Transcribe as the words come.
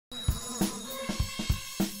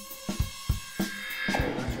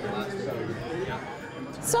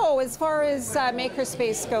So as far as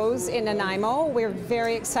Makerspace goes in Nanaimo, we're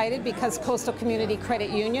very excited because Coastal Community Credit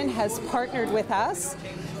Union has partnered with us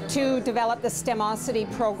to develop the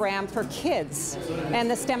STEMosity program for kids. And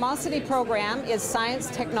the STEMosity program is science,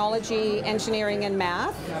 technology, engineering, and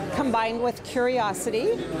math combined with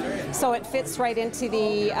curiosity. So it fits right into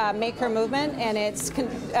the maker movement, and it's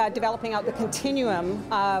developing out the continuum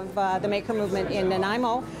of the maker movement in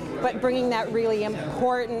Nanaimo, but bringing that really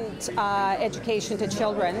important education to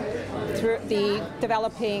children through the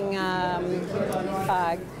developing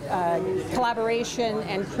collaboration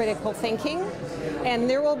and critical thinking. And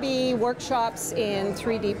there will be workshops in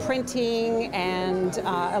 3D printing and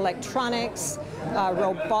electronics,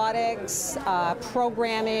 robotics,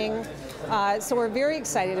 programming. So we're very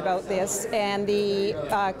excited about this, and the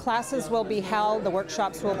classes will be held, the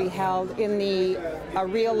workshops will be held in the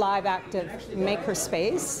real live active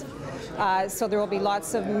makerspace. So there will be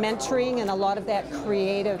lots of mentoring and a lot of that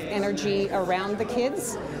creative energy around the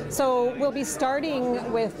kids. So we'll be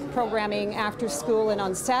starting with programming after school and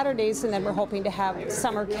on Saturdays, and then we're hoping to have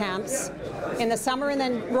summer camps in the summer and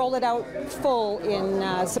then roll it out full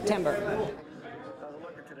in September.